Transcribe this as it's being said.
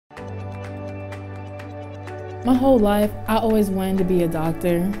My whole life, I always wanted to be a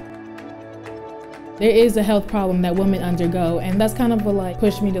doctor. There is a health problem that women undergo, and that's kind of what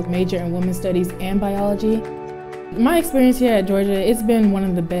pushed me to major in women's studies and biology. My experience here at Georgia, it's been one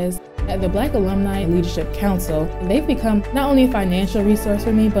of the best. At the Black Alumni Leadership Council, they've become not only a financial resource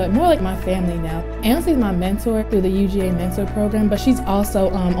for me, but more like my family now. Ansley's my mentor through the UGA mentor program, but she's also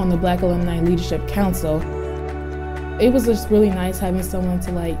on the Black Alumni Leadership Council. It was just really nice having someone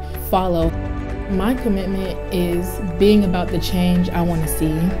to follow. My commitment is being about the change I want to see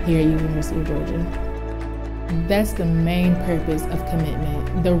here at University of Georgia. That's the main purpose of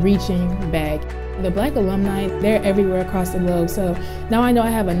commitment, the reaching back. The Black alumni, they're everywhere across the globe, so now I know I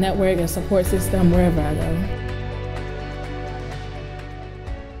have a network, a support system wherever I go.